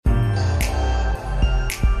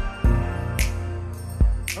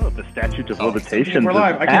statute of limitations. We're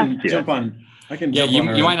live. I can jump on.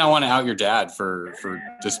 You might not want to out your dad for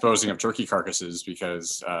disposing of turkey carcasses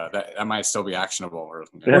because that might still be actionable. Or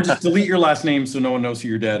just delete your last name so no one knows who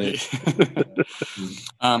your dad is.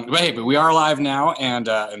 But we are live now, and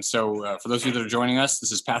so for those of you that are joining us,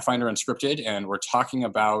 this is Pathfinder Unscripted, and we're talking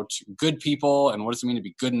about good people and what does it mean to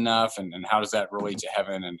be good enough, and how does that relate to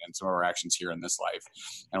heaven and some of our actions here in this life.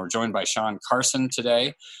 And we're joined by Sean Carson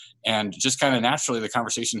today. And just kind of naturally, the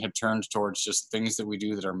conversation had turned towards just things that we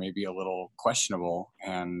do that are maybe a little questionable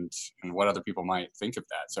and what other people might think of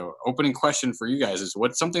that. So opening question for you guys is,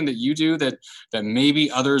 what's something that you do that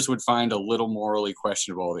maybe others would find a little morally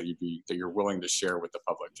questionable that you're willing to share with the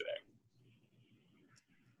public today?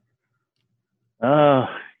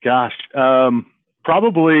 Gosh.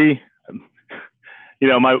 Probably,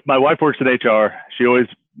 my wife works in HR. She always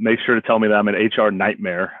makes sure to tell me that I'm an HR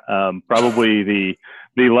nightmare. Probably the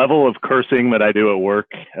level of cursing that I do at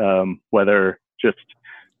work, whether just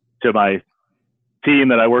to my team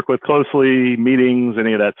that I work with closely, meetings,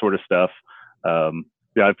 any of that sort of stuff.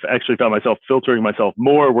 I've actually found myself filtering myself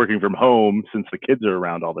more working from home since the kids are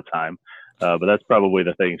around all the time. But that's probably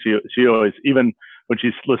the thing. She always, even when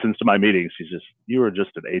she listens to my meetings, she's just, you are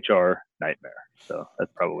just an HR nightmare. So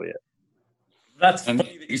that's probably it. That's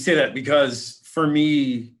funny that you say that, because for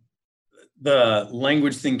me, the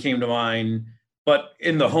language thing came to mind, but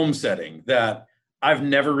in the home setting, that I've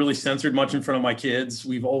never really censored much in front of my kids.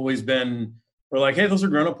 We're like, hey, those are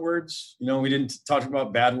grown-up words. We didn't talk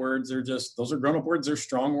about bad words. Those are grown-up words. They're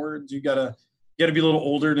strong words. You gotta be a little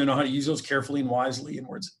older to know how to use those carefully and wisely, and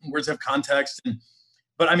words have context.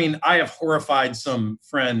 But I mean, I have horrified some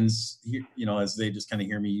friends, as they just kind of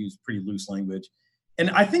hear me use pretty loose language. And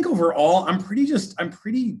I think overall,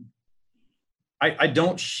 I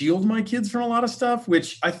don't shield my kids from a lot of stuff,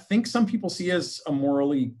 which I think some people see as a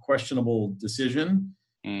morally questionable decision.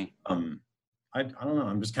 I don't know.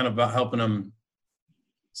 I'm just kind of about helping them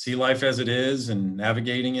see life as it is and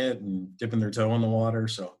navigating it and dipping their toe in the water.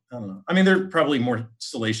 So I don't know. I mean, they're probably more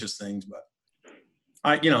salacious things, but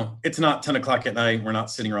it's not 10 o'clock at night. We're not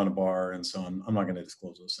sitting around a bar and so on. I'm not going to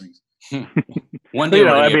disclose those things. One day we're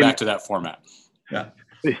going to get back to that format. Yeah.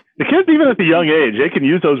 The kids, even at the young age, they can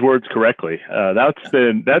use those words correctly. That's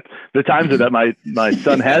the times that my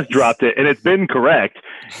son has dropped it, and it's been correct.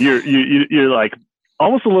 You're like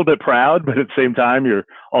almost a little bit proud, but at the same time, you're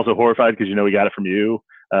also horrified because we got it from you.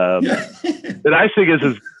 The nice thing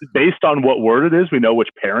is based on what word it is, we know which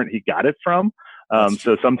parent he got it from.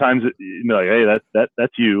 So sometimes like, hey,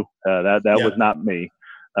 that's you. That was not me.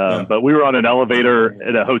 But we were on an elevator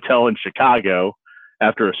at a hotel in Chicago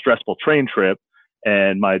after a stressful train trip.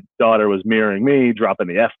 And my daughter was mirroring me, dropping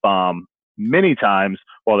the F-bomb many times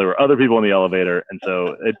while there were other people in the elevator. And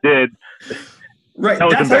so it did. Right.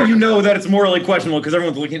 That's how you know that it's morally questionable, because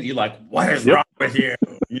everyone's looking at you like, what is wrong with you?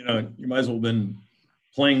 You might as well have been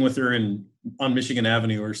playing with her on Michigan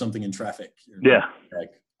Avenue or something in traffic. Yeah.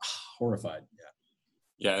 Like, horrified.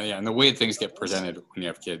 Yeah. And the way things get presented when you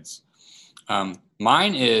have kids.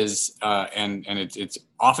 Mine is, and it's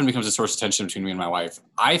often becomes a source of tension between me and my wife.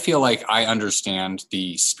 I feel like I understand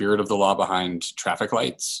the spirit of the law behind traffic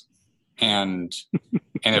lights. And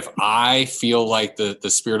if I feel like the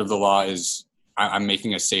spirit of the law is I'm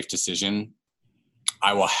making a safe decision,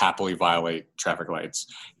 I will happily violate traffic lights.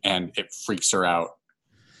 And it freaks her out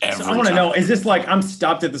every I want to time. know, is this like, I'm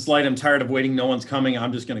stopped at this light, I'm tired of waiting, no one's coming,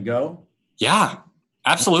 I'm just going to go? Yeah,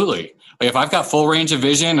 absolutely. Like if I've got full range of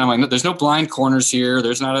vision, I'm like, there's no blind corners here.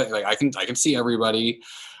 There's not I can see everybody.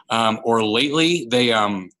 Or lately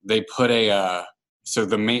they put so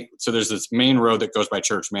there's this main road that goes by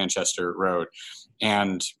church, Manchester Road.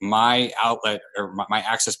 And my outlet or my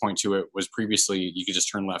access point to it was previously you could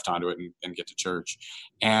just turn left onto it and get to church.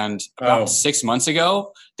 And about 6 months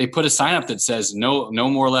ago, they put a sign up that says no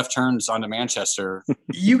more left turns onto Manchester.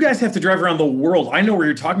 You guys have to drive around the world. I know where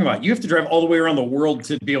you're talking about. You have to drive all the way around the world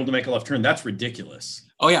to be able to make a left turn. That's ridiculous.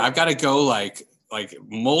 Oh yeah, I've got to go like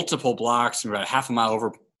multiple blocks and about half a mile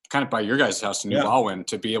over, kind of by your guys' house in New Baldwin,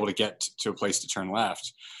 to be able to get to a place to turn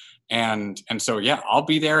left. And so, yeah, I'll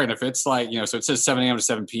be there. And if it's like, so it says 7 a.m. to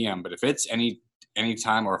 7 p.m., but if it's any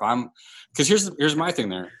time, or if because here's my thing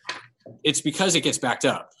there. It's because it gets backed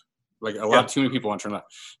up. Like a lot too many people want to turn left.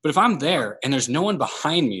 But if I'm there and there's no one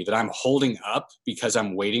behind me that I'm holding up because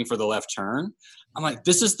I'm waiting for the left turn, I'm like,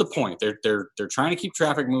 this is the point. They're trying to keep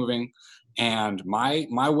traffic moving. And my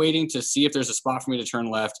waiting to see if there's a spot for me to turn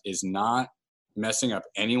left is not messing up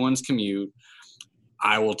anyone's commute.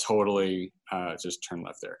 I will totally just turn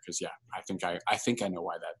left there because I think I know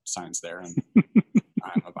why that sign's there, and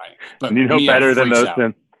I'm abiding. But you know better than those.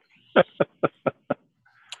 Then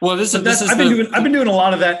Well, I've been doing a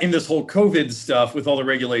lot of that in this whole COVID stuff with all the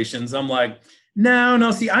regulations. I'm like,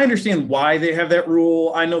 no. See, I understand why they have that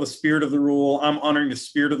rule. I know the spirit of the rule. I'm honoring the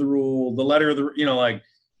spirit of the rule, the letter of the,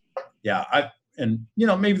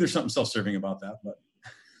 maybe there's something self-serving about that, but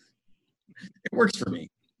it works for me.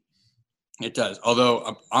 It does.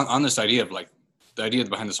 Although on this idea of like the idea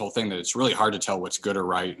behind this whole thing, that it's really hard to tell what's good or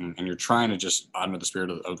right. And you're trying to just honor the spirit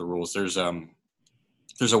of the rules. There's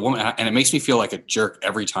a woman, and it makes me feel like a jerk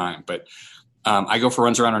every time, but I go for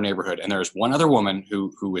runs around our neighborhood, and there's one other woman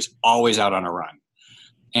who is always out on a run.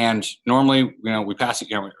 And normally, we pass,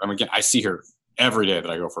 again, I see her every day that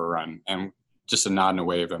I go for a run, and just a nod and a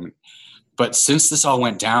wave. But since this all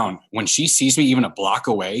went down, when she sees me even a block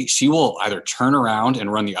away, she will either turn around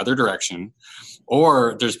and run the other direction,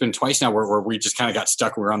 or there's been twice now where we just kind of got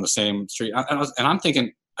stuck. We're on the same street. And I'm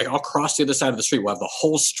thinking, I'll cross the other side of the street. We'll have the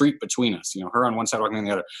whole street between us, her on one side, walking on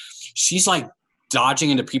the other. She's like dodging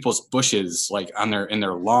into people's bushes, like in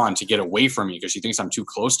their lawn, to get away from me because she thinks I'm too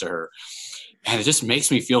close to her. And it just makes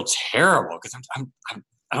me feel terrible because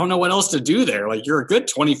I don't know what else to do there. Like, you're a good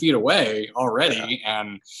 20 feet away already.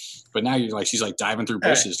 But now you're like, she's like diving through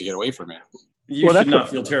bushes to get away from me. You should not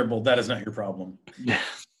feel terrible. That is not your problem.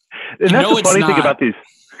 And that's the funny thing about these.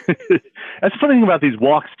 That's the funny thing about these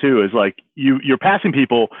walks too, is like you're passing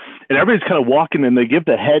people and everybody's kind of walking and they give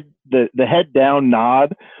the head down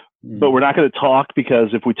nod, but we're not going to talk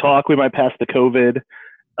because if we talk, we might pass the COVID.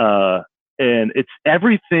 And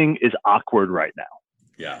everything is awkward right now.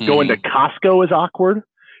 Yeah. Going to Costco is awkward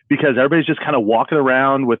because everybody's just kind of walking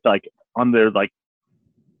around with like on their like,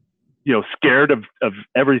 scared of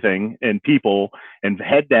everything and people and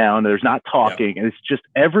head down. There's not talking. And it's just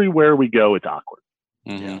everywhere we go, it's awkward.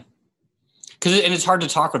 Mm-hmm. Yeah. And it's hard to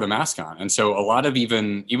talk with a mask on. And so a lot of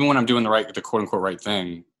even when I'm doing the quote unquote right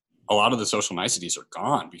thing, a lot of the social niceties are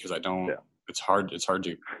gone because I don't, it's hard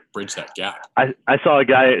to bridge that gap. I saw a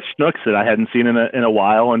guy at Schnucks that I hadn't seen in a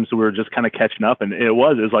while. And so we were just kind of catching up, and it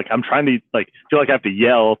was like, I'm trying to feel like I have to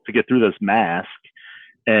yell to get through this mask.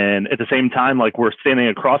 And at the same time, like, we're standing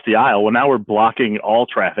across the aisle. Well, now we're blocking all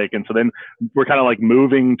traffic. And so then we're kind of like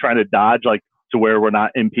moving, trying to dodge, like, to where we're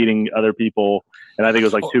not impeding other people. And I think it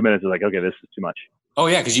was like 2 minutes. It's like, okay, this is too much. Oh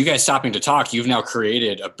yeah. Cause you guys stopping to talk, you've now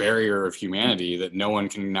created a barrier of humanity that no one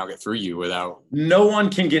can now get through you without. No one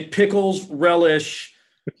can get pickles, relish,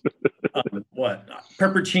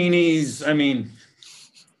 pepperoncinis. I mean,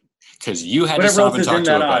 cause you had to stop and talk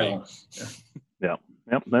to a buddy. Yeah.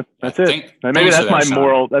 Yep. That's it. Maybe that's my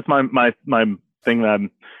moral. That's my thing that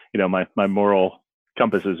I'm, my moral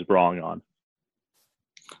compass is wrong on.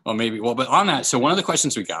 Well, maybe. Well, but on that, so one of the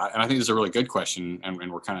questions we got, and I think this is a really good question, and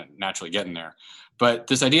we're kind of naturally getting there, but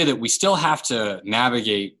this idea that we still have to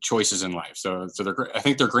navigate choices in life. So I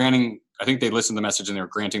think they listened to the message and they're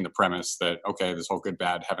granting the premise that, okay, this whole good,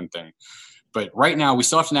 bad, heaven thing. But right now we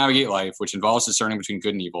still have to navigate life, which involves discerning between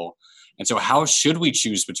good and evil. And so how should we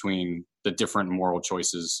choose between the different moral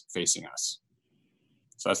choices facing us?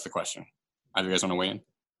 So that's the question. Do you guys want to weigh in?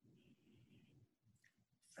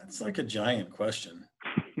 That's like a giant question.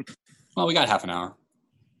 Well, we got half an hour.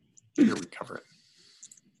 Here we cover it.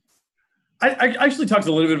 I actually talked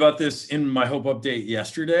a little bit about this in my Hope Update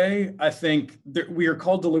yesterday. I think we are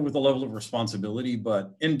called to live with a level of responsibility,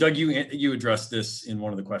 and Doug, you addressed this in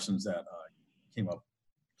one of the questions that came up.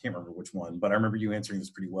 Can't remember which one, but I remember you answering this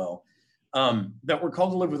pretty well. That we're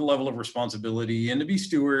called to live with a level of responsibility and to be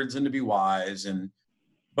stewards and to be wise,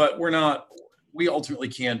 but we ultimately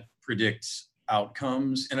can't predict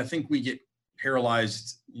outcomes. And I think we get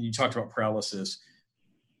paralyzed. You talked about paralysis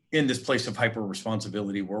in this place of hyper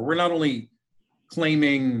responsibility, where we're not only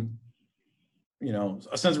claiming,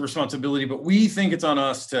 a sense of responsibility, but we think it's on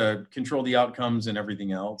us to control the outcomes and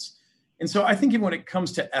everything else. And so I think when it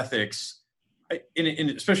comes to ethics, and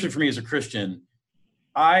especially for me as a Christian,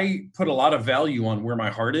 I put a lot of value on where my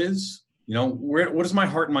heart is. What is my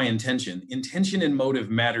heart and my intention? Intention and motive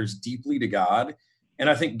matters deeply to God. And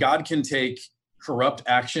I think God can take corrupt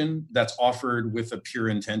action that's offered with a pure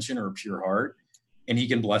intention or a pure heart, and he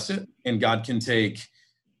can bless it. And God can take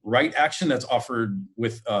right action that's offered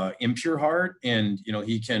with impure heart, and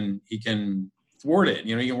he can thwart it.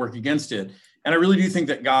 He can work against it. And I really do think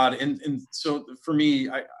that God, and so for me,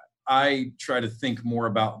 I try to think more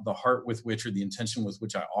about the heart with which, or the intention with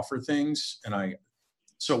which I offer things. And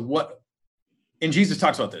Jesus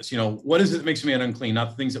talks about this, what is it that makes a man unclean? Not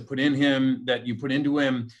the things that you put into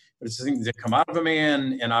him, but it's the things that come out of a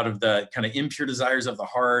man and out of the kind of impure desires of the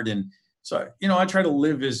heart. And so, I try to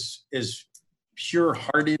live as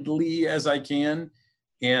pure-heartedly as I can,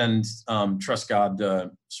 and trust God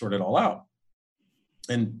to sort it all out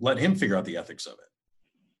and let him figure out the ethics of it.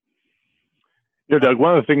 Doug,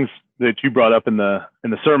 one of the things that you brought up in the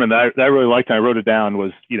sermon that I really liked, and I wrote it down,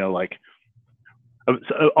 was, like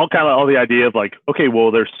all the idea of like, okay,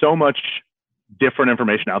 well, there's so much different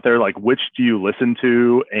information out there. Like, which do you listen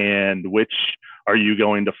to, and which are you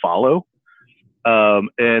going to follow?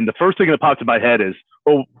 And the first thing that popped in my head is,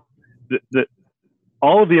 well,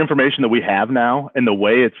 all of the information that we have now and the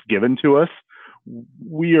way it's given to us,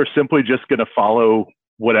 we are simply just going to follow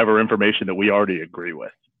whatever information that we already agree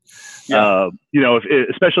with. Yeah.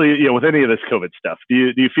 Especially, with any of this COVID stuff,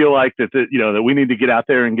 do you feel like that we need to get out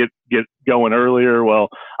there and get going earlier? Well,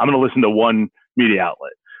 I'm going to listen to one media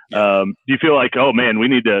outlet. Yeah. Do you feel like, oh man, we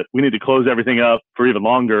need to close everything up for even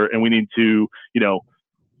longer, and we need to,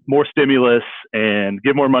 more stimulus and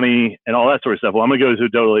give more money and all that sort of stuff? Well, I'm going to go to a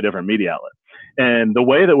totally different media outlet. And the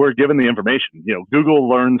way that we're given the information, Google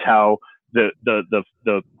learns how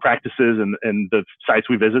the practices and the sites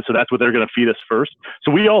we visit. So that's what they're going to feed us first.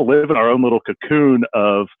 So we all live in our own little cocoon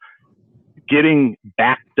of getting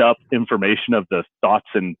backed up information of the thoughts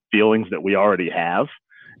and feelings that we already have.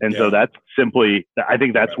 And so that's simply, I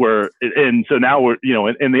think that's where, and so now we're,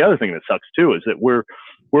 and the other thing that sucks too is that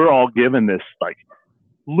we're all given this like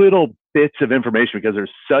little bits of information because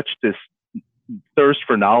there's such this thirst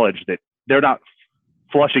for knowledge that they're not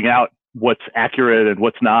flushing out what's accurate and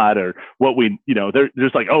what's not, or what we, they're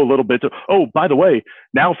just like, oh, little bits of, oh, by the way,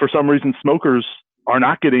 now for some reason smokers are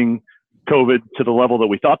not getting COVID to the level that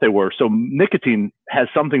we thought they were. So nicotine has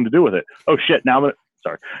something to do with it. Oh shit. Now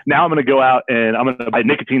I'm going to go out and I'm going to buy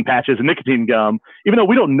nicotine patches and nicotine gum, even though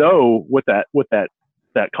we don't know what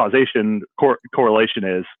that causation correlation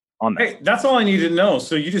is on that. Hey, that's all I needed to know.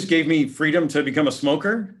 So you just gave me freedom to become a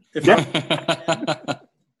smoker?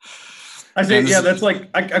 I say, yeah, that's like,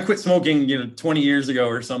 I quit smoking, 20 years ago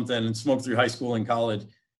or something, and smoked through high school and college.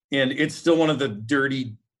 And it's still one of the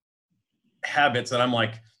dirty habits that I'm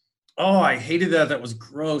like, oh, I hated that. That was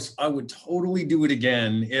gross. I would totally do it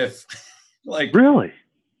again if like, really,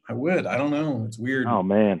 I would. I don't know. It's weird. Oh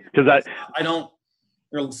man. Cause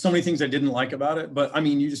there are so many things I didn't like about it, but I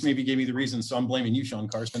mean, you just maybe gave me the reason. So I'm blaming you, Sean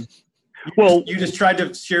Carson. You just tried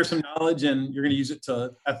to share some knowledge, and you're going to use it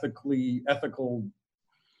to ethical,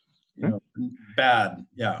 bad.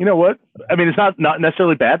 Yeah. You know what? I mean, it's not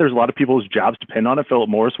necessarily bad. There's a lot of people's jobs depend on it. Philip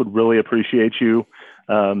Morris would really appreciate you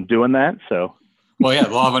doing that. So. Well, yeah,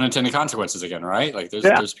 the law of unintended consequences again, right? Like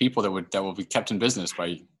there's people that will be kept in business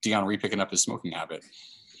by Dion repicking up his smoking habit,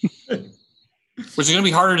 which is going to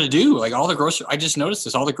be harder to do. Like I just noticed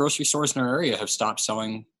this. All the grocery stores in our area have stopped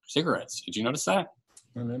selling cigarettes. Did you notice that?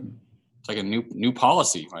 It's like a new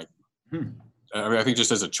policy. Like, I think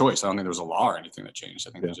just as a choice. I don't think there was a law or anything that changed.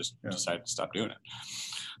 I think they just decided to stop doing it.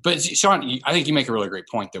 But Sean, I think you make a really great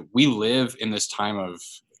point that we live in this time of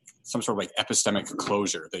some sort of like epistemic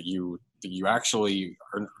closure, that you actually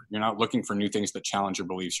you're not looking for new things that challenge your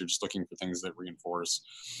beliefs. You're just looking for things that reinforce.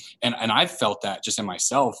 And I've felt that just in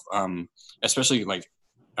myself, especially like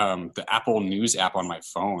the Apple News app on my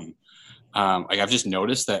phone. Like I've just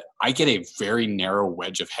noticed that I get a very narrow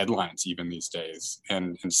wedge of headlines even these days,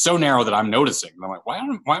 and so narrow that I'm noticing. And I'm like, why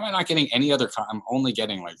am I not getting any other? I'm only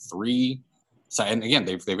getting like 3. So, and again,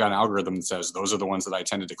 they've got an algorithm that says those are the ones that I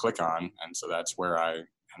tended to click on, and so that's where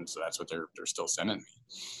so that's what they're still sending me.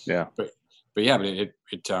 Yeah. But it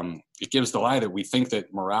gives the lie that we think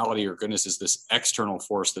that morality or goodness is this external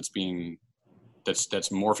force that's morphing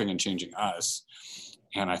and changing us.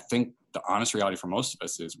 And I think the honest reality for most of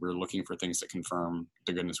us is we're looking for things that confirm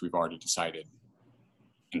the goodness we've already decided.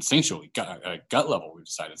 Instinctually, gut level, we've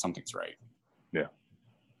decided something's right. Yeah.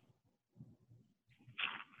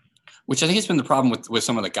 Which I think has been the problem with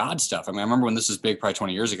some of the God stuff. I mean, I remember when this was big, probably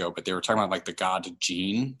 20 years ago, but they were talking about like the God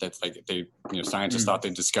gene. That's like scientists thought they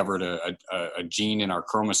discovered a gene in our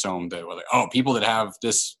chromosome that was like, oh, people that have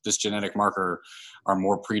this genetic marker are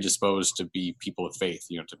more predisposed to be people of faith,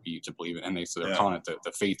 to believe it. And they're calling it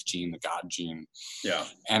the faith gene, the God gene. Yeah.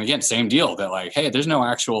 And again, same deal, that like, hey, there's no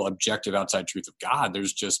actual objective outside truth of God.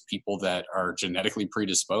 There's just people that are genetically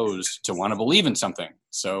predisposed to want to believe in something.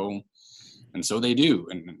 So they do,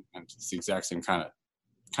 and it's the exact same kind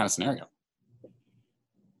of scenario.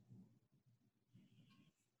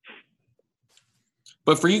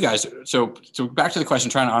 But for you guys, so back to the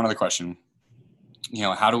question, trying to honor the question.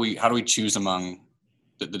 How do we choose among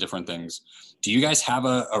the different things? Do you guys have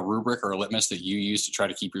a rubric or a litmus that you use to try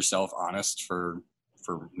to keep yourself honest for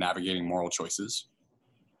navigating moral choices?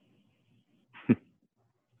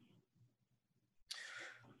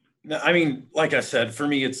 No, I mean, like I said, for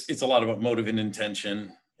me, it's a lot about motive and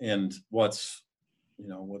intention, and what's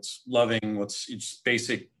loving, what's each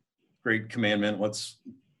basic great commandment, what's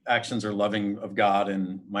actions are loving of God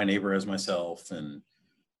and my neighbor as myself. And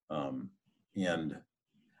And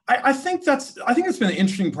I think it's been an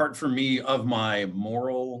interesting part for me of my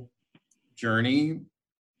moral journey,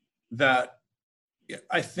 that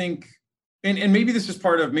I think, and maybe this is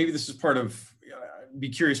part of, be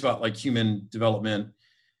curious about like human development.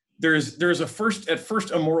 There's at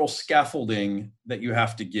first a moral scaffolding that you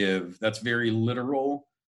have to give that's very literal.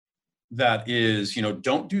 That is,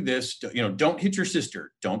 don't do this, don't hit your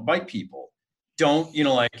sister, don't bite people, don't,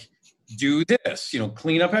 like do this,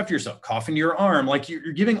 clean up after yourself, cough into your arm. Like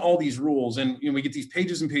you're giving all these rules, and we get these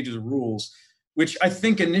pages and pages of rules, which I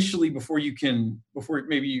think initially before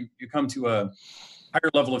maybe you come to a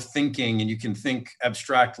higher level of thinking and you can think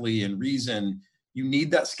abstractly and reason, you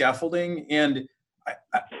need that scaffolding. And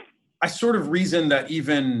I sort of reason that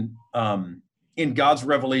even in God's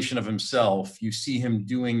revelation of himself, you see him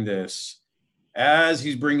doing this as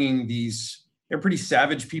he's bringing they're pretty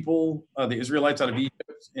savage people, the Israelites, out of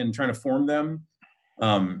Egypt and trying to form them.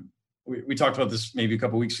 We talked about this maybe a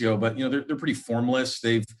couple of weeks ago, but they're pretty formless.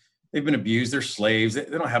 They've been abused. They're slaves. They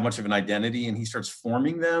don't have much of an identity, and he starts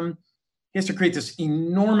forming them. He has to create this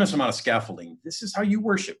enormous amount of scaffolding. This is how you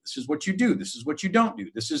worship. This is what you do. This is what you don't do.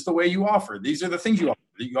 This is the way you offer. These are the things you offer.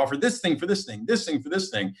 You offer this thing for this thing, this thing for this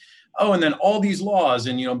thing. Oh, and then all these laws,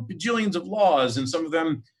 and bajillions of laws, and some of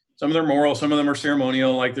them are moral, some of them are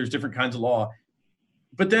ceremonial. Like there's different kinds of law.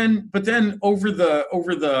 But then over the,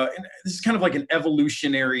 and this is kind of like an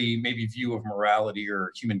evolutionary maybe view of morality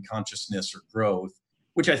or human consciousness or growth,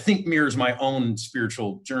 which I think mirrors my own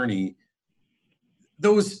spiritual journey.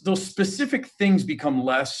 Those specific things become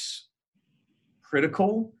less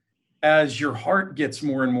critical as your heart gets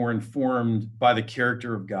more and more informed by the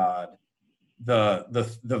character of God, the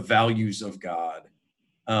values of God,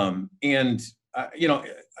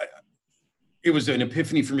 it was an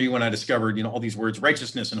epiphany for me when I discovered all these words,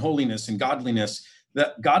 righteousness and holiness and godliness.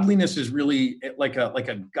 That godliness is really like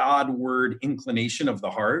a God word inclination of the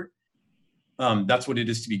heart. That's what it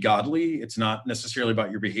is to be godly. It's not necessarily about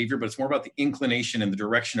your behavior, but it's more about the inclination and the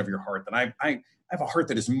direction of your heart. That I have a heart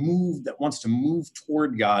that is moved, that wants to move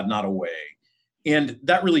toward God, not away. And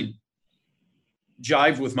that really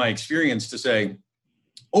jived with my experience to say,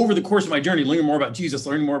 over the course of my journey, learning more about Jesus,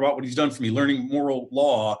 learning more about what he's done for me, learning moral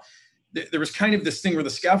law, there was kind of this thing where the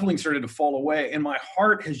scaffolding started to fall away, and my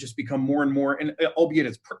heart has just become more and more, and albeit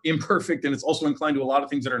it's imperfect, and it's also inclined to a lot of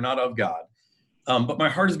things that are not of God. But my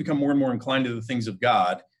heart has become more and more inclined to the things of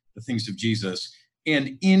God, the things of Jesus.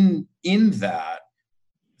 And in that,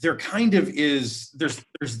 there kind of is, there's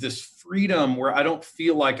this freedom where I don't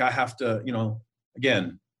feel like I have to,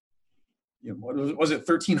 again, what was it,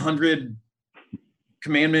 1,300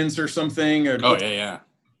 commandments or something? Or, yeah.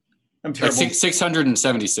 I'm terrible.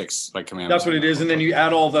 676 like commandments. That's what it is. And then you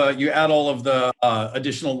add all of the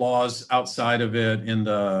additional laws outside of it in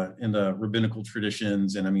the rabbinical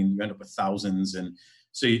traditions. And I mean, you end up with thousands. And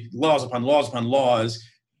so laws upon laws upon laws.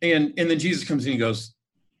 And then Jesus comes in and he goes,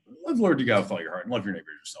 love the Lord your God with all your heart and love your neighbor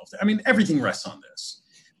as yourself. I mean, everything rests on this.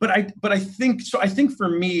 But I think for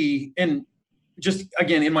me, and just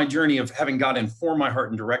again, in my journey of having God inform my heart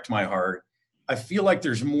and direct my heart, I feel like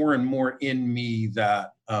there's more and more in me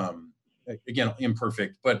that, again,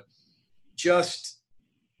 imperfect, but just,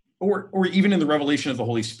 or even in the revelation of the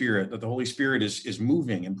Holy Spirit, that the Holy Spirit is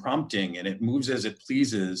moving and prompting, and it moves as it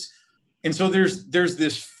pleases. And so there's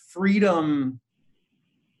this freedom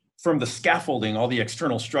from the scaffolding, all the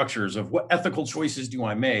external structures of what ethical choices do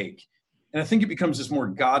I make? And I think it becomes this more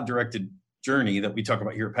God-directed journey that we talk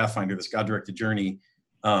about here at Pathfinder, this God-directed journey,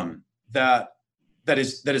 that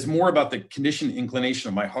is more about the conditioned inclination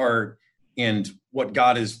of my heart and what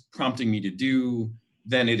God is prompting me to do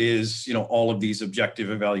than it is, all of these objective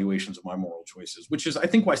evaluations of my moral choices, which is, I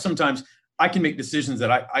think, why sometimes I can make decisions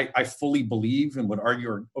that I fully believe and would argue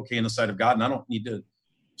are okay in the sight of God, and I don't need to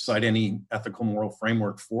cite any ethical moral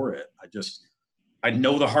framework for it. I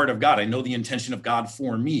know the heart of God. I know the intention of God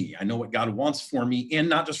for me. I know what God wants for me, and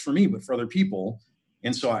not just for me, but for other people.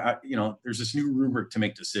 And so there's this new rubric to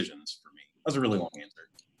make decisions for me. That's a really long answer.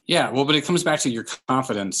 Yeah, well, but it comes back to your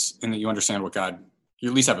confidence in that you understand what God, you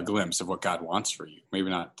at least have a glimpse of what God wants for you. Maybe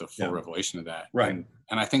not the full revelation of that. Right.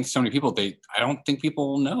 And I think so many people, I don't think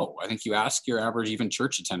people know. I think you ask your average, even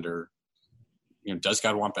church attender, does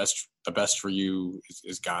God want the best for you?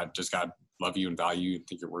 Does God love you and value you and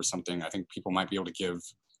think you're worth something? I think people might be able to give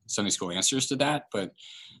Sunday school answers to that, but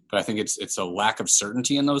I think it's a lack of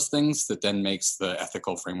certainty in those things that then makes the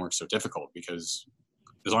ethical framework so difficult, because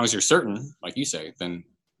as long as you're certain, like you say, then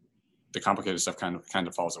the complicated stuff kind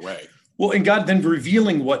of falls away. Well, and God then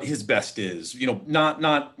revealing what his best is,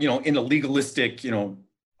 not in a legalistic,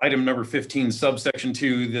 item number 15, subsection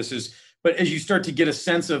 2, this is But as you start to get a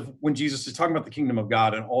sense of when Jesus is talking about the kingdom of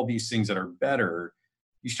God and all these things that are better,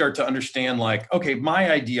 you start to understand like, okay,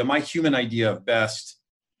 my idea, my human idea of best,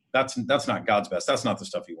 that's not God's best. That's not the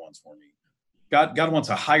stuff he wants for me. God wants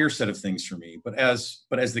a higher set of things for me. But as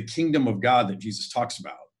the kingdom of God that Jesus talks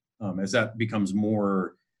about, as that becomes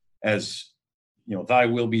more, as thy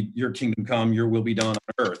will be, your kingdom come, your will be done on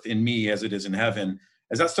earth in me as it is in heaven.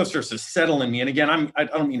 As that stuff starts to settle in me, and again, I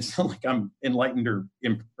don't mean to sound like I'm enlightened or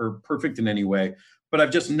perfect in any way, but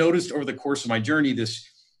I've just noticed over the course of my journey this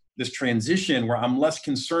transition where I'm less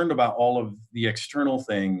concerned about all of the external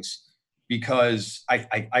things, because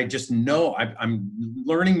I just know I'm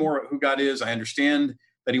learning more who God is. I understand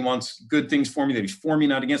that he wants good things for me, that he's for me,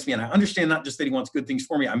 not against me. And I understand not just that he wants good things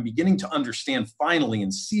for me, I'm beginning to understand finally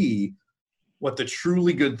and see what the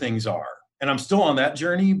truly good things are. And I'm still on that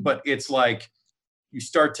journey, but it's like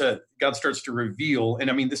God starts to reveal. And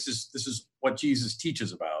I mean, this is what Jesus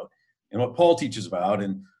teaches about and what Paul teaches about.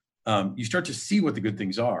 And you start to see what the good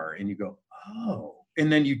things are, and you go, oh, and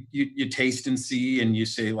then you taste and see, and you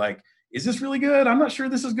say like, is this really good? I'm not sure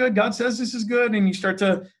this is good. God says this is good. And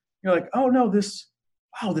you're like, oh no, this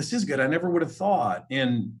is good. I never would have thought.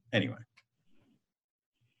 And anyway.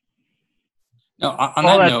 No, on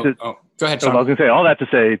that note, go ahead, Sean. I was going to say all that to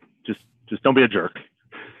say, just don't be a jerk.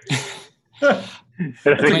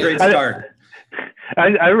 That's a great start. I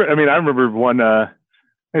mean, I remember one, it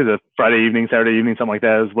was a Friday evening, Saturday evening, something like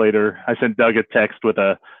that. It was later. I sent Doug a text with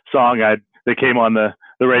a song that came on the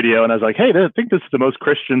radio, and I was like, hey, I think this is the most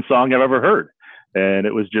Christian song I've ever heard. And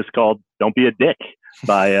it was just called Don't Be a Dick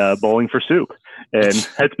by Bowling for Soup. And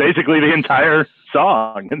that's basically the entire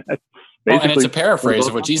song. And and it's a paraphrase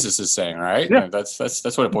of what Jesus is saying, right? Yeah. That's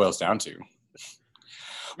what it boils down to.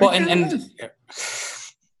 Well,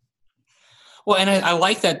 and I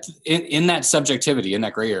like that in that subjectivity, in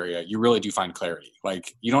that gray area, you really do find clarity.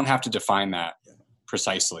 Like, you don't have to define that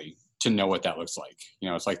precisely to know what that looks like.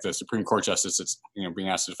 It's like the Supreme Court justice that's, being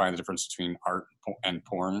asked to define the difference between art and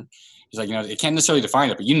porn. He's like, it can't necessarily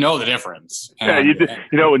define it, but you know the difference. And, you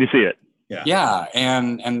know when you see it. Yeah. Yeah.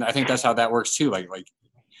 And I think that's how that works too. Like,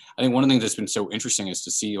 I think one of the things that's been so interesting is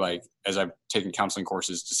to see, like, as I've taken counseling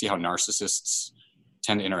courses, to see how narcissists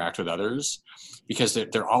tend to interact with others, because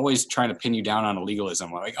they're always trying to pin you down on a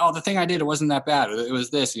legalism. Like, oh, the thing I did, it wasn't that bad. It was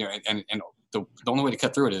this, and the only way to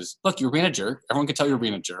cut through it is, look, you're being a jerk. Everyone can tell you're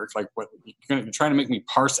being a jerk. Like, what you're trying to make me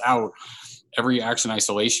parse out every action in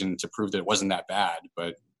isolation to prove that it wasn't that bad.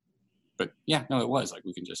 But yeah, no, it was. Like,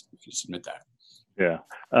 we can just admit that. Yeah.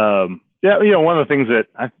 One of the things that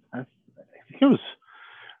I think it was,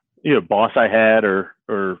 boss I had or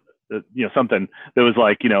something that was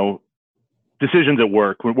like, decisions at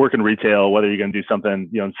work in retail, whether you're going to do something,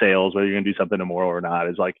 in sales, whether you're going to do something immoral or not,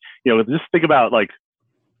 is like, just think about like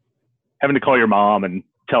having to call your mom and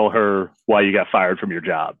tell her why you got fired from your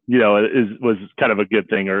job, was kind of a good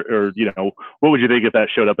thing. Or what would you think if that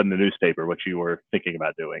showed up in the newspaper, what you were thinking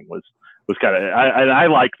about doing was kind of, I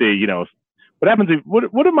like the, what happens if,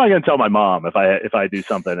 what am I going to tell my mom if I do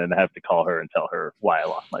something and have to call her and tell her why I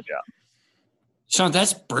lost my job? Sean,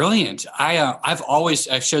 that's brilliant. I've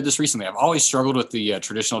shared this recently. I've always struggled with the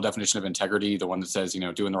traditional definition of integrity, the one that says,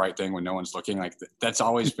 doing the right thing when no one's looking. Like, that's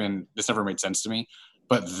always been, this never made sense to me.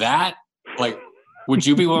 But that, like, would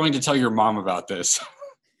you be willing to tell your mom about this?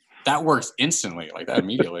 That works instantly. Like, that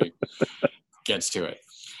immediately gets to it.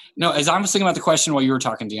 No, as I was thinking about the question while you were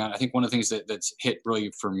talking, Dion, I think one of the things that's hit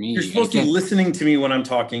really for me. You're supposed to be listening to me when I'm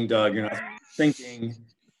talking, Doug. You're not thinking.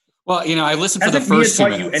 Well, I listened for the first 2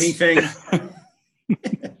 minutes. You anything?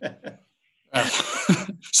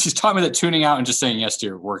 She's taught me that tuning out and just saying yes to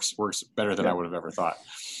your works better than I would have ever thought.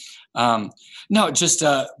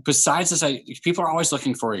 Besides this, people are always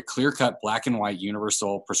looking for a clear-cut, black and white,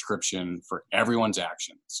 universal prescription for everyone's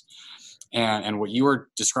actions. And what you were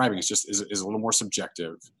describing is a little more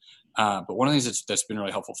subjective. But one of the things that's been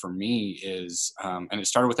really helpful for me is, and it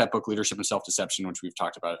started with that book, Leadership and Self-Deception, which we've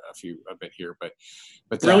talked about a bit here, but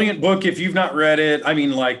brilliant book. If you've not read it, I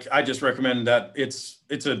mean, like, I just recommend that.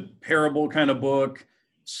 It's a parable kind of book,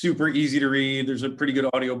 super easy to read. There's a pretty good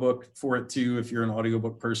audiobook for it too, if you're an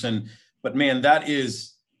audiobook person. But man, that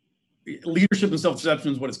is Leadership and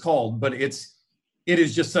Self-Deception is what it's called, but it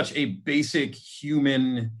is just such a basic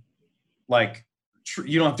human, like,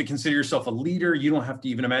 you don't have to consider yourself a leader. You don't have to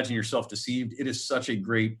even imagine yourself deceived. It is such a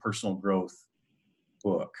great personal growth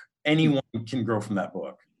book. Anyone can grow from that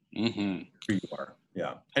book. Mm-hmm. Who you are.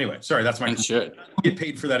 Yeah. Anyway, sorry, that's my. And should get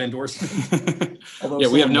paid for that endorsement. Yeah,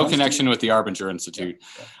 we have no connection with the Arbinger Institute.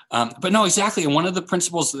 Yeah. But no, exactly. And one of the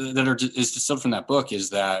principles that is distilled from that book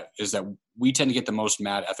is that we tend to get the most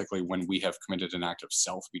mad ethically when we have committed an act of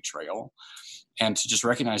self-betrayal. and to just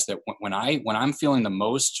recognize that when I'm feeling the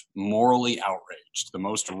most morally outraged, the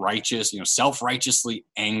most righteous, self-righteously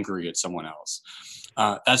angry at someone else,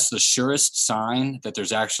 that's the surest sign that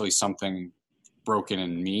there's actually something broken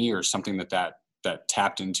in me, or something that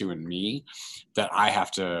tapped into in me that I have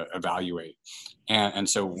to evaluate. And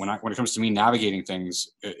so when it comes to me navigating things,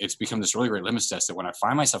 it's become this really great litmus test that when I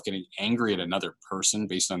find myself getting angry at another person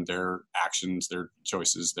based on their actions, their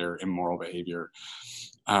choices, their immoral behavior,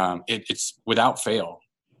 it's without fail,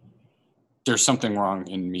 there's something wrong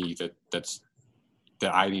in me that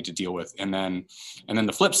I need to deal with. And then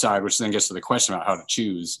the flip side, which then gets to the question about how to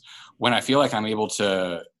choose, when I feel like I need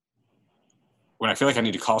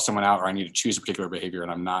to call someone out, or I need to choose a particular behavior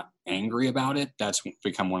and I'm not angry about it, that's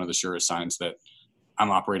become one of the surest signs that I'm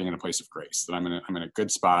operating in a place of grace, that I'm in a good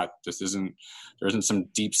spot. There isn't some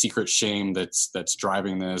deep secret shame that's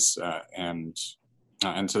driving this. And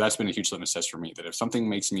so that's been a huge litmus test for me, that if something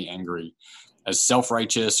makes me angry, as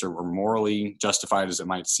self-righteous or morally justified as it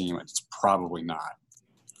might seem, it's probably not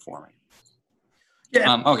for me.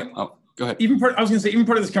 Yeah. Okay. Oh, go ahead. Even part of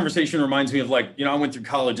this conversation reminds me of, I went through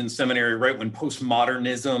college and seminary right when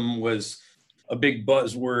postmodernism was a big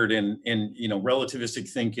buzzword in relativistic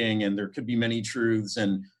thinking, and there could be many truths.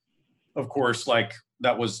 And of course,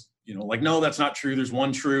 that was, no, that's not true. There's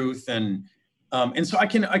one truth. And so I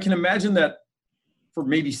can imagine that for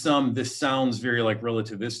maybe some, this sounds very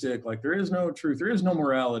relativistic, there is no truth, there is no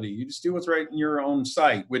morality. You just do what's right in your own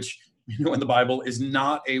sight, which, in the Bible is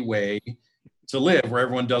not a way to live, where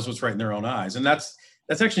everyone does what's right in their own eyes. And that's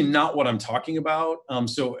actually not what I'm talking about.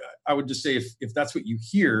 So I would just say, if that's what you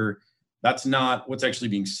hear, that's not what's actually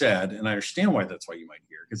being said. And I understand why that's why you might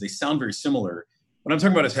hear, because they sound very similar. What I'm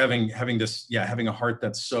talking about is having a heart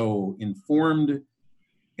that's so informed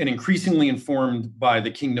and increasingly informed by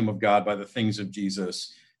the kingdom of God, by the things of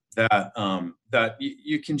Jesus, that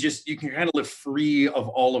you can kind of live free of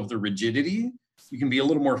all of the rigidity. You can be a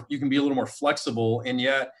little more flexible, and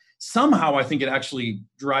yet somehow I think it actually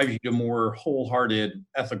drives you to more wholehearted,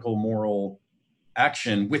 ethical, moral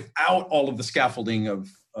action without all of the scaffolding of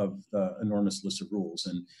the enormous list of rules.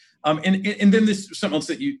 And then this something else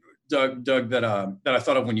that you, Doug, that I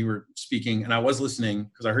thought of when you were speaking, and I was listening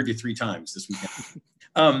because I heard you 3 times this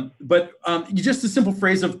weekend. But just a simple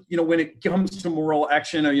phrase of, when it comes to moral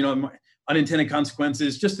action, or, unintended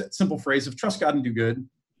consequences, just that simple phrase of trust God and do good.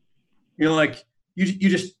 You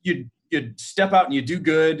step out and you do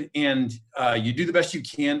good, and you do the best you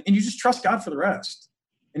can, and you just trust God for the rest.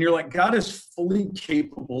 And you're like, God is fully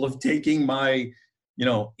capable of taking my,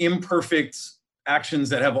 imperfect actions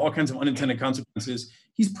that have all kinds of unintended consequences.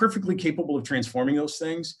 He's perfectly capable of transforming those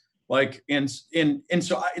things. And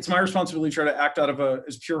so it's my responsibility to try to act out of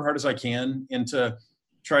as pure heart as I can, and to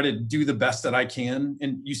try to do the best that I can.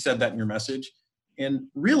 And you said that in your message. And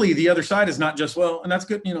really the other side is not just, well, and that's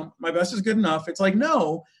good. My best is good enough. It's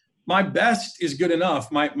no, my best is good enough.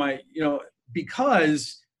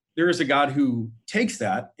 Because there is a God who takes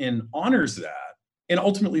that and honors that, and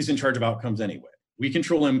ultimately is in charge of outcomes anyway. We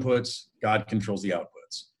control inputs, God controls the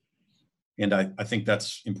outputs. And I think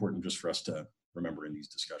that's important just for us to remember in these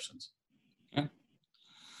discussions. Yeah.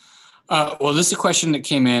 Well, this is a question that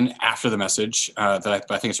came in after the message that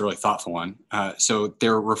I think is a really thoughtful one. So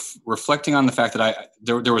they're reflecting on the fact that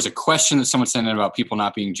there was a question that someone sent in about people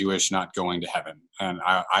not being Jewish, not going to heaven. And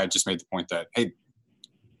I just made the point that, hey,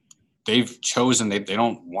 they've chosen, they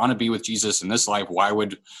don't want to be with Jesus in this life. Why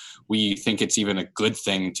would we think it's even a good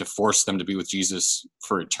thing to force them to be with Jesus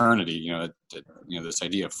for eternity? This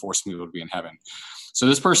idea of forcing people to be in heaven. So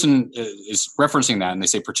this person is referencing that, and they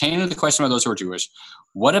say, pertaining to the question about those who are Jewish,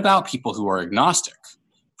 what about people who are agnostic?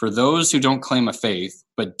 For those who don't claim a faith,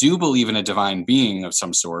 but do believe in a divine being of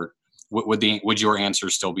some sort, would your answer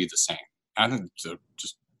still be the same? I think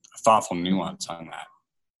just a thoughtful nuance on that.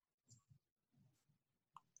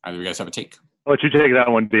 Either of you guys have a take? I'll let you take that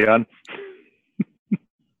one, Dion.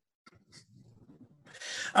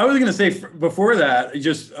 I was going to say before that,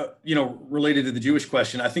 just, related to the Jewish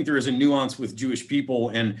question, I think there is a nuance with Jewish people,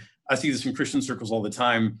 and I see this in Christian circles all the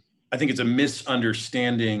time. I think it's a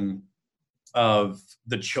misunderstanding of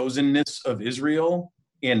the chosenness of Israel.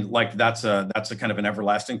 And that's a kind of an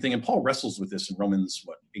everlasting thing. And Paul wrestles with this in Romans,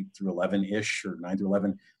 8 through 11-ish or 9 through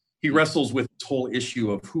 11. He wrestles with this whole issue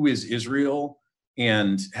of who is Israel,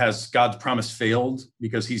 and has God's promise failed,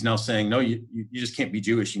 because he's now saying, no, you just can't be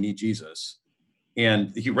Jewish. You need Jesus.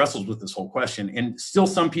 And he wrestles with this whole question, and still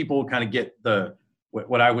some people kind of get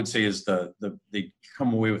what I would say is they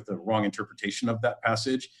come away with the wrong interpretation of that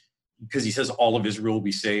passage, because he says all of Israel will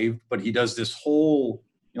be saved, but he does this whole,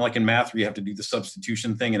 like in math where you have to do the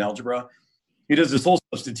substitution thing in algebra, he does this whole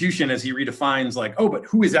substitution as he redefines like, oh, but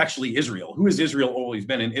who is actually Israel? Who has Israel always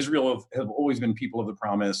been? And Israel have always been people of the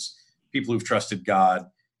promise, people who've trusted God.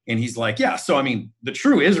 And he's like, yeah, so I mean, the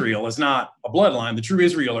true Israel is not a bloodline. The true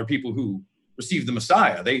Israel are people who receive the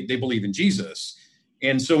Messiah. They believe in Jesus.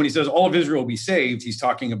 And so when he says all of Israel will be saved, he's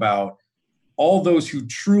talking about all those who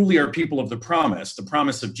truly are people of the promise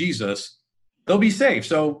of Jesus, they'll be saved.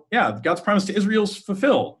 So yeah, God's promise to Israel's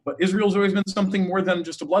fulfilled, but Israel's always been something more than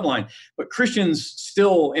just a bloodline. But Christians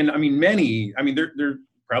still, and I mean, they're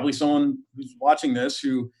probably someone who's watching this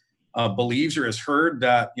who believes or has heard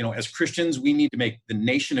that, as Christians, we need to make the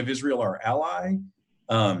nation of Israel our ally.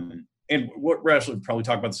 And we'll actually probably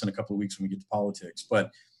talk about this in a couple of weeks when we get to politics,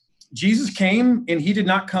 but Jesus came and he did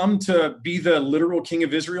not come to be the literal king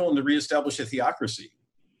of Israel and to reestablish a theocracy.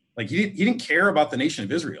 Like he didn't care about the nation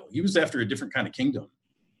of Israel. He was after a different kind of kingdom.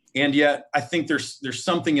 And yet I think there's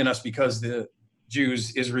something in us because the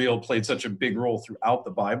Jews, Israel played such a big role throughout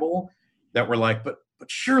the Bible that we're like, but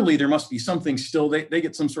surely there must be something still. They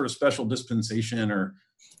get some sort of special dispensation or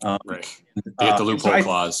right. They get the loophole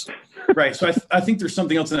clause. Right. So I think there's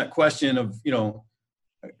something else in that question of,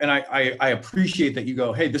 and I appreciate that you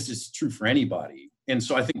go, hey, this is true for anybody. And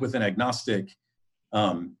so I think with an agnostic,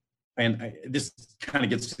 this kind of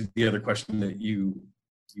gets to the other question that you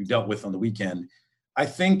dealt with on the weekend. I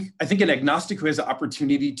think an agnostic who has the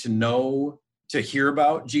opportunity to hear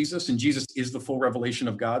about Jesus, and Jesus is the full revelation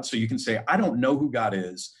of God. So you can say, I don't know who God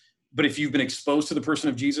is, but if you've been exposed to the person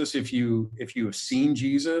of Jesus, if you have seen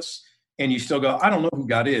Jesus and you still go, I don't know who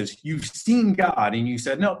God is, you've seen God and you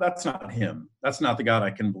said, no, that's not him. That's not the God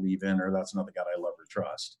I can believe in, or that's not the God I love or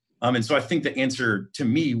trust. And so I think the answer to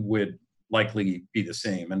me would likely be the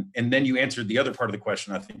same. And then you answered the other part of the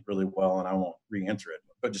question, I think, really well, and I won't re-answer it,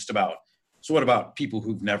 but just about, so what about people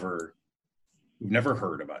who've never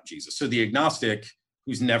heard about Jesus? So the agnostic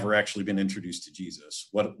who's never actually been introduced to Jesus,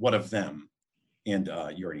 what of them? And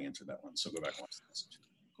you already answered that one, so go back and watch the message.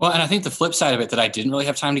 Well, and I think the flip side of it that I didn't really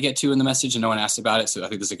have time to get to in the message, and no one asked about it, so I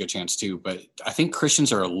think this is a good chance too, but I think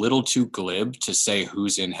Christians are a little too glib to say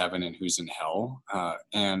who's in heaven and who's in hell.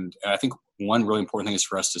 And I think one really important thing is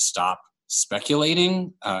for us to stop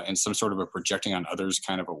speculating in some sort of a projecting on others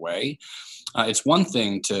kind of a way. It's one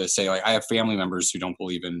thing to say, like, I have family members who don't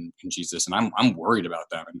believe in Jesus, and I'm worried about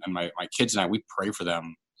them. And my kids and I, we pray for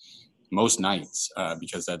them most nights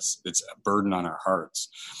because it's a burden on our hearts.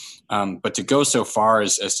 But to go so far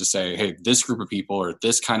as to say, hey, this group of people or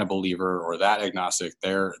this kind of believer or that agnostic,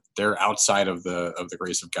 they're outside of the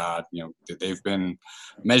grace of God. They've been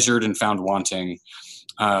measured and found wanting.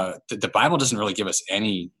 The Bible doesn't really give us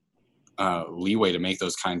any leeway to make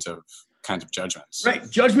those kinds of judgments. Right.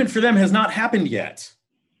 Judgment for them has not happened yet.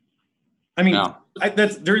 I mean, no.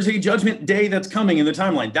 There's a judgment day that's coming in the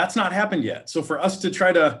timeline. That's not happened yet. So for us to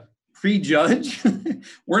try to prejudge,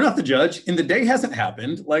 we're not the judge, and the day hasn't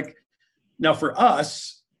happened. Like, now for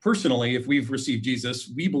us personally, if we've received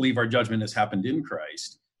Jesus, we believe our judgment has happened in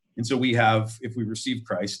Christ. And so if we receive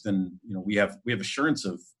Christ, then, we have assurance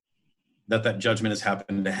of that judgment has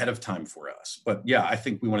happened ahead of time for us. But yeah, I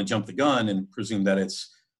think we want to jump the gun and presume that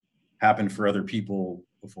it's happened for other people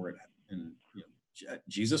before it happened. And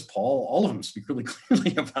Jesus, Paul, all of them speak really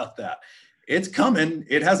clearly about that. It's coming.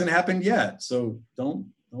 It hasn't happened yet. So don't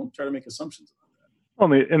try to make assumptions about that.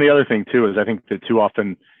 Well, and the other thing too is I think that too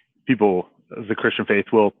often people of the Christian faith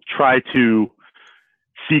will try to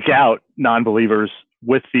seek out non-believers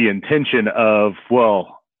with the intention of,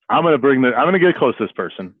 well, I'm going to get close to this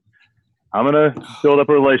person. I'm going to build up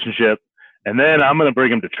a relationship, and then I'm going to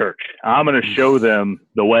bring them to church. I'm going to show them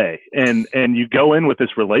the way. And you go in with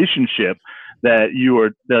this relationship that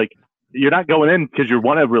you're not going in because you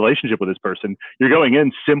want to have a relationship with this person. You're going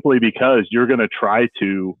in simply because you're going to try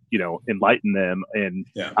to, enlighten them. And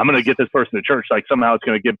I'm going to get this person to church. Like somehow it's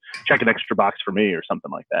going to check an extra box for me or something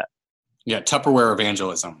like that. Yeah. Tupperware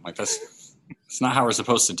evangelism. Like it's not how we're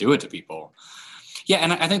supposed to do it to people. Yeah.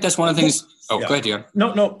 And I think that's one of the things. Oh, go ahead, Dion.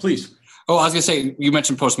 No, please. Oh, I was going to say, you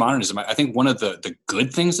mentioned postmodernism. I think one of the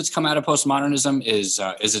good things that's come out of postmodernism is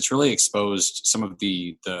it's really exposed some of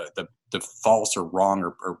the false or wrong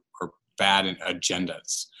or bad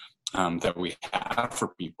agendas that we have for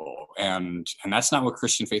people, and that's not what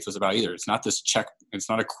Christian faith was about either. It's not this check. It's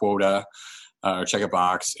not a quota or check a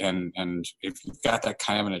box. And if you've got that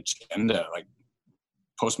kind of an agenda, like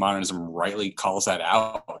postmodernism rightly calls that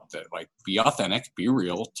out, that like, be authentic, be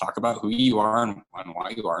real, talk about who you are and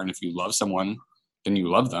why you are. And if you love someone, then you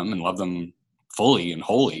love them and love them fully and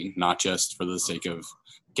wholly, not just for the sake of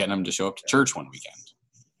getting them to show up to church one weekend.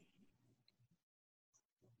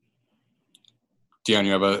 Dion,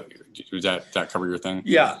 does that cover your thing?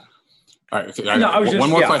 Yeah. All right. Okay. One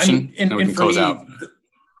more question, and we can close out.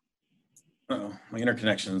 My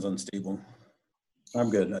interconnection is unstable. I'm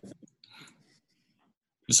good. I think.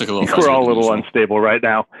 Just like a little. We're all a little unstable right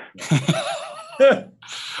now.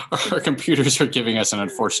 Our computers are giving us an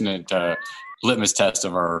unfortunate litmus test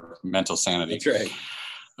of our mental sanity. That's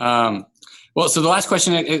right. Well, so the last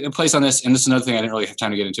question it plays on this, and this is another thing I didn't really have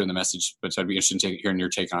time to get into in the message, but I'd be interested in hearing your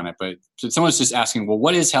take on it. But someone's just asking, well,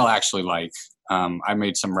 what is hell actually like? I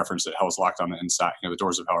made some reference that hell is locked on the inside. The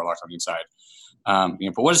doors of hell are locked on the inside.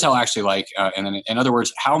 But what is hell actually like? And then, in other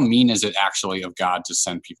words, how mean is it actually of God to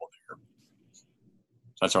send people there?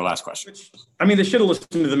 That's our last question. They should have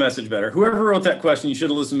listened to the message better. Whoever wrote that question, you should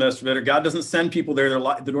have listened to the message better. God doesn't send people there.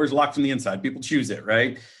 The door's locked from the inside. People choose it,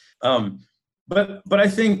 right? But I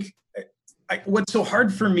think what's so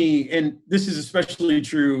hard for me, and this is especially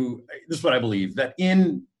true, this is what I believe, that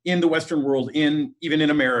in the Western world, even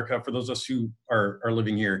in America, for those of us who are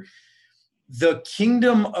living here, the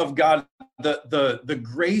kingdom of God, the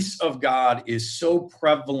grace of God is so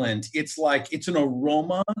prevalent. It's like it's an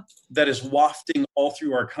aroma that is wafting all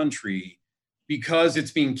through our country because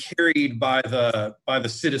it's being carried by the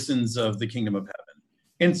citizens of the kingdom of heaven.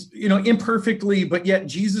 And imperfectly, but yet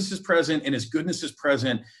Jesus is present and his goodness is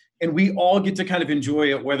present, and we all get to kind of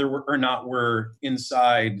enjoy it whether or not we're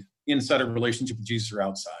inside a relationship with Jesus or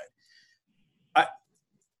outside.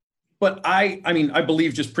 I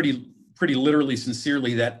believe just pretty literally,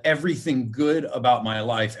 sincerely, that everything good about my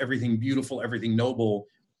life, everything beautiful, everything noble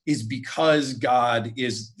is because God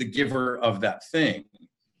is the giver of that thing.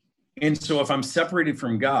 And so if I'm separated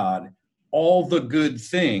from God, all the good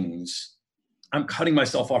things, I'm cutting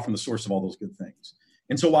myself off from the source of all those good things.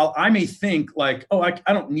 And so while I may think like, oh, I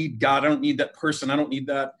don't need God, I don't need that person, I don't need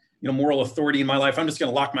that moral authority in my life, I'm just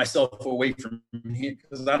going to lock myself away from him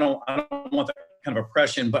because I don't want that kind of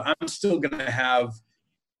oppression, but I'm still going to have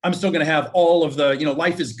all of the,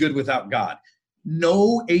 life is good without God.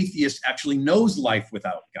 No atheist actually knows life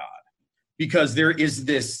without God, because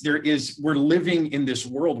we're living in this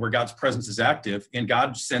world where God's presence is active and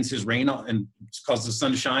God sends his rain on and causes the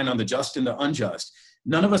sun to shine on the just and the unjust.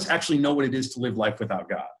 None of us actually know what it is to live life without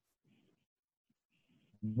God.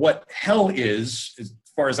 What hell is, as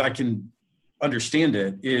far as I can understand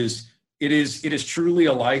it is truly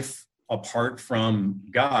a life apart from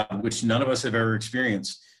God, which none of us have ever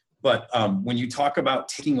experienced. But when you talk about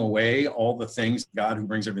taking away all the things, God who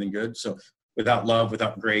brings everything good, so without love,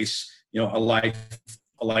 without grace, a life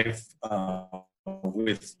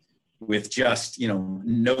with just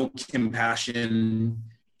no compassion,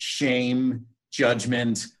 shame,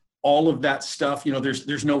 judgment, all of that stuff.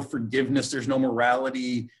 There's no forgiveness, there's no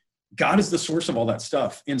morality. God is the source of all that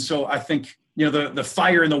stuff. And so I think the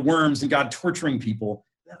fire and the worms and God torturing people,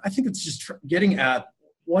 I think it's just getting at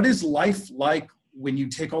what is life like when you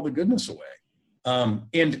take all the goodness away.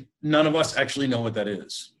 And none of us actually know what that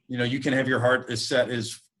is. You can have your heart as set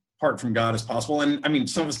as apart from God as possible. And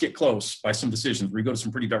some of us get close by some decisions. We go to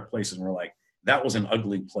some pretty dark places and we're like, that was an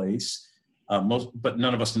ugly place. But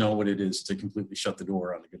none of us know what it is to completely shut the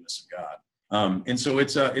door on the goodness of God. And so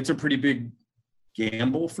it's a pretty big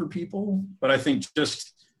gamble for people. But I think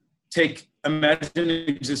just imagine an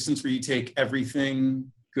existence where you take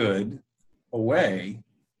everything good away,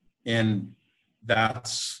 and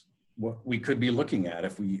that's what we could be looking at.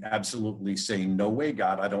 If we absolutely say, no way,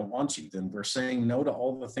 God, I don't want you, then we're saying no to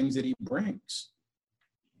all the things that he brings.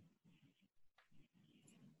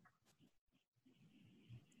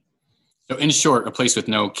 So in short, a place with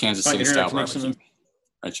no Kansas City style barbecue.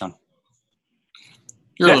 Right, Sean?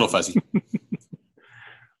 You're a little fuzzy.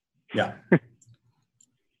 Yeah.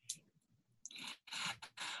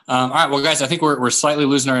 All right, well, guys, I think we're slightly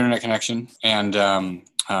losing our internet connection, and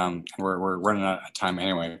we're running out of time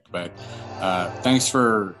anyway. But thanks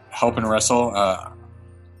for helping wrestle. I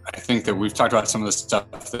think that we've talked about some of the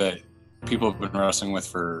stuff that people have been wrestling with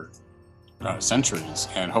for centuries,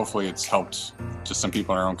 and hopefully it's helped just some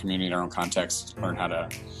people in our own community, in our own context, learn how to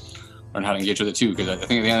engage with it too. Because I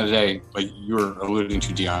think at the end of the day, like you were alluding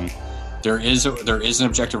to, Dion, there is an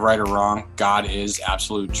objective right or wrong. God is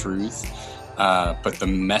absolute truth. But the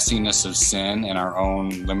messiness of sin and our own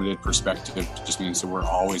limited perspective just means that we're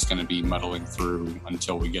always going to be muddling through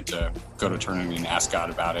until we get to go to eternity and ask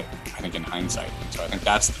God about it, I think, in hindsight. So I think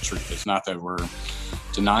that's the truth. It's not that we're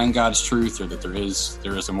denying God's truth or that there is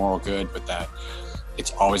a moral good, but that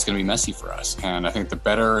it's always going to be messy for us. And I think the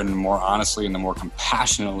better and more honestly and the more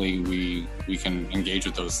compassionately we can engage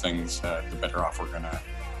with those things, the better off we're going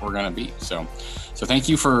we're going to be. So thank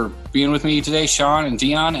you for being with me today, Sean and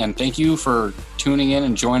Dion, and thank you for tuning in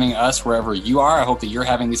and joining us wherever you are. I hope that you're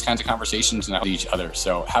having these kinds of conversations and with each other.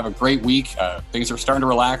 So have a great week. Things are starting to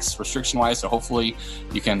relax restriction-wise, so hopefully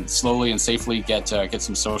you can slowly and safely get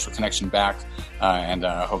some social connection back, and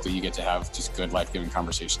hope that you get to have just good life-giving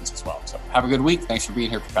conversations as well. So have a good week. Thanks for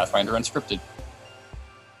being here for Pathfinder Unscripted.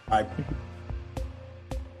 Bye.